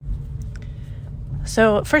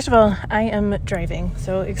So first of all, I am driving,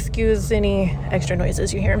 so excuse any extra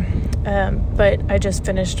noises you hear. But I just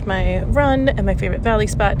finished my run at my favorite valley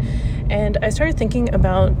spot, and I started thinking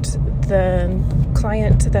about the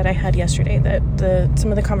client that I had yesterday,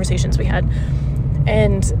 some of the conversations we had.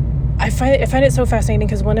 And I find it so fascinating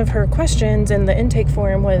because one of her questions in the intake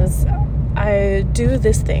form was, I do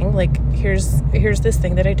this thing, like here's this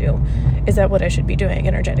thing that I do. Is that what I should be doing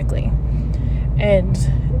energetically? And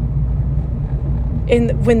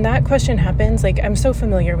when that question happens, like I'm so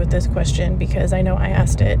familiar with this question because I know I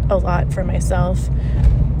asked it a lot for myself,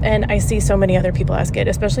 and I see so many other people ask it,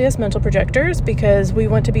 especially as mental projectors, because we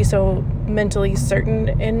want to be so mentally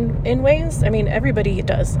certain in ways. I mean, everybody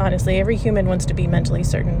does, honestly. Every human wants to be mentally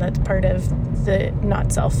certain. That's part of the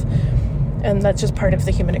not self, and that's just part of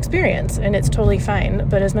the human experience, and it's totally fine.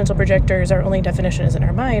 But as mental projectors, our only definition is in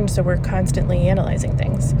our mind, so we're constantly analyzing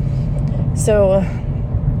things. So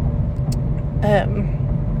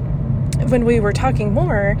when we were talking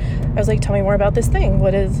more, I was like, tell me more about this thing.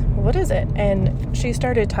 What is it? And she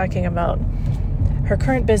started talking about her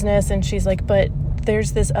current business, and she's like, but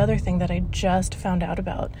there's this other thing that I just found out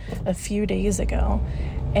about a few days ago.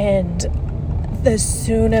 And as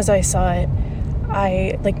soon as I saw it,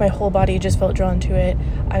 my whole body just felt drawn to it.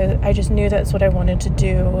 I just knew that's what I wanted to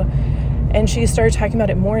do. And she started talking about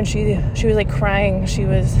it more, and she was like crying. She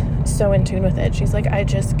was so in tune with it. She's like, I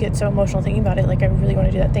just get so emotional thinking about it. Like, I really want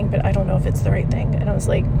to do that thing, but I don't know if it's the right thing. And I was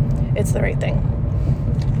like, it's the right thing.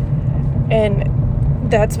 And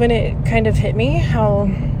that's when it kind of hit me how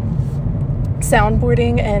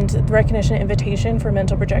soundboarding and recognition invitation for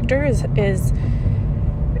mental projectors is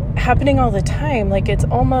happening all the time. Like it's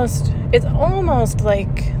almost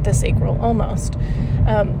like the sacral, almost.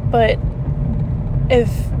 But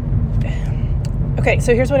okay,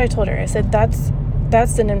 so here's what I told her. I said,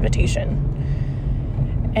 that's an invitation.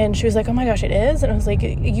 And she was like, oh my gosh, it is? And I was like,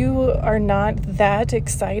 you are not that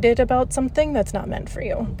excited about something that's not meant for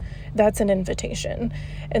you. That's an invitation.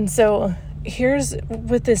 And so here's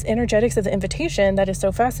with this energetics of the invitation that is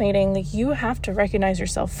so fascinating. Like, you have to recognize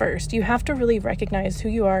yourself first. You have to really recognize who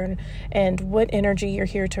you are and what energy you're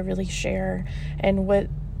here to really share, and what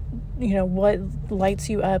lights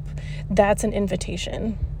you up. That's an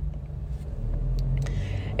invitation.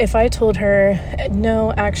 If I told her,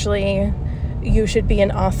 no, actually, you should be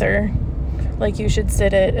an author, like you should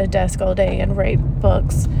sit at a desk all day and write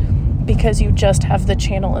books because you just have the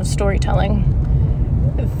channel of storytelling,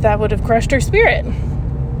 that would have crushed her spirit.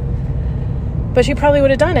 But she probably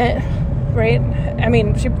would have done it, right? I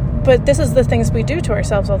mean, but this is the things we do to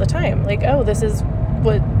ourselves all the time. Like, oh, this is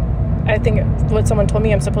what I think, what someone told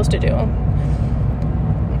me I'm supposed to do.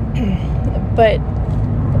 But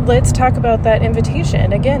let's talk about that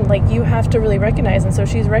invitation again. Like, you have to really recognize. And so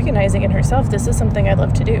she's recognizing in herself, this is something I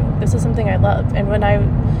love to do. This is something I love. And when I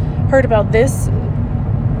heard about this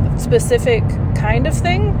specific kind of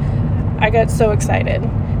thing, I got so excited.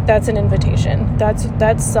 That's an invitation.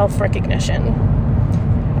 That's self-recognition.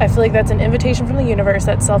 I feel like that's an invitation from the universe.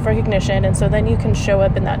 That's self-recognition. And so then you can show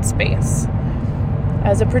up in that space.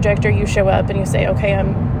 As a projector, you show up and you say, okay,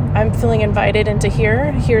 I'm feeling invited into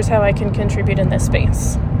here. Here's how I can contribute in this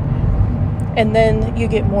space. And then you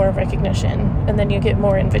get more recognition, and then you get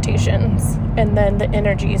more invitations, and then the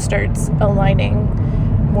energy starts aligning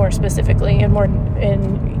more specifically and more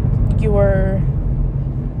in your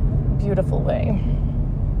beautiful way.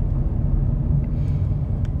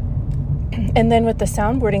 And then with the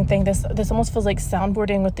soundboarding thing, this almost feels like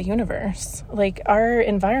soundboarding with the universe. Like, our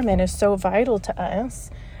environment is so vital to us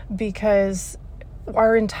because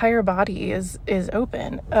our entire body is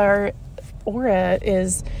open. Our aura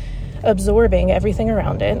is absorbing everything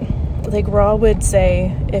around it. Like Ra would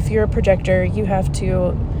say, if you're a projector, you have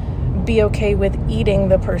to be okay with eating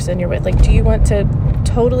the person you're with. Like, do you want to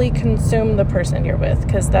totally consume the person you're with?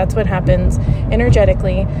 Because that's what happens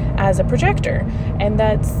energetically as a projector. And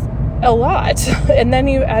that's a lot. And then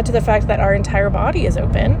you add to the fact that our entire body is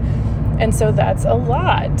open. And so that's a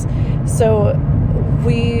lot. So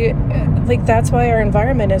that's why our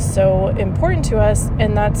environment is so important to us.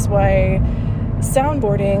 And that's why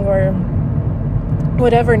soundboarding, or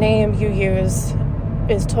whatever name you use,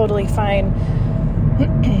 is totally fine.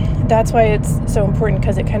 That's why it's so important,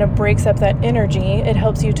 because it kind of breaks up that energy. It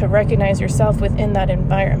helps you to recognize yourself within that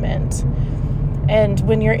environment. And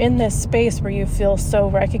when you're in this space where you feel so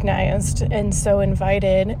recognized and so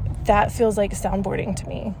invited, that feels like soundboarding to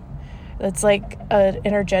me. It's like an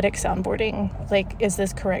energetic soundboarding. Like, is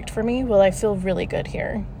this correct for me? Well, I feel really good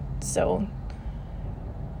here. So,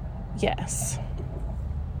 yes.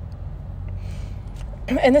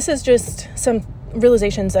 And this is just some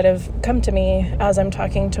realizations that have come to me as I'm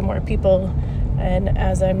talking to more people And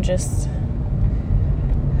as I'm just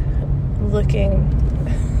looking,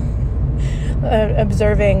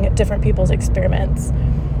 observing different people's experiments.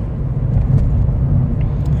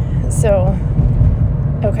 So,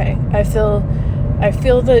 okay, I feel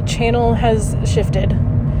the channel has shifted.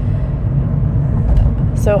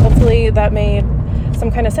 So hopefully that made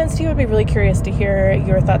some kind of sense to you. I'd be really curious to hear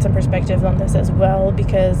your thoughts and perspectives on this as well,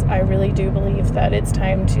 because I really do believe that it's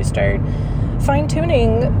time to start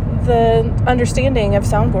fine-tuning the understanding of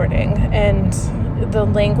soundboarding and the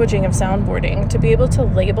languaging of soundboarding. To be able to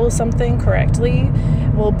label something correctly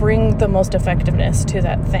will bring the most effectiveness to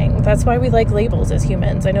that thing. That's why we like labels as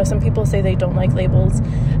humans. I know some people say they don't like labels,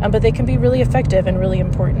 but they can be really effective and really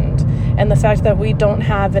important. And the fact that we don't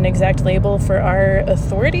have an exact label for our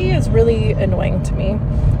authority is really annoying to me.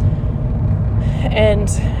 And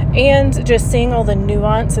just seeing all the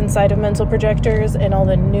nuance inside of mental projectors and all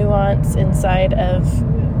the nuance inside of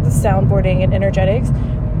soundboarding and energetics,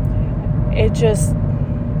 it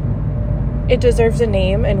deserves a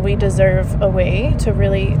name, and we deserve a way to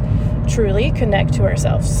really truly connect to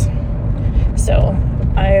ourselves. So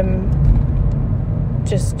I'm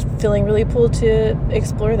just feeling really pulled to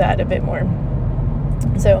explore that a bit more.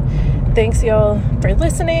 So thanks y'all for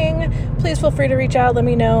listening. Please feel free to reach out. Let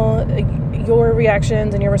me know your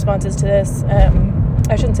reactions and your responses to this.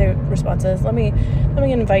 I shouldn't say responses. Let me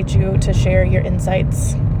invite you to share your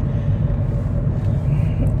insights.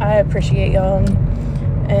 I appreciate y'all,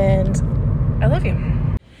 and I love you.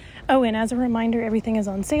 Oh, and as a reminder, everything is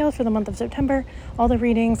on sale for the month of September. All the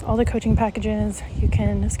readings, all the coaching packages. You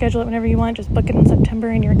can schedule it whenever you want. Just book it in September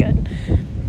and you're good.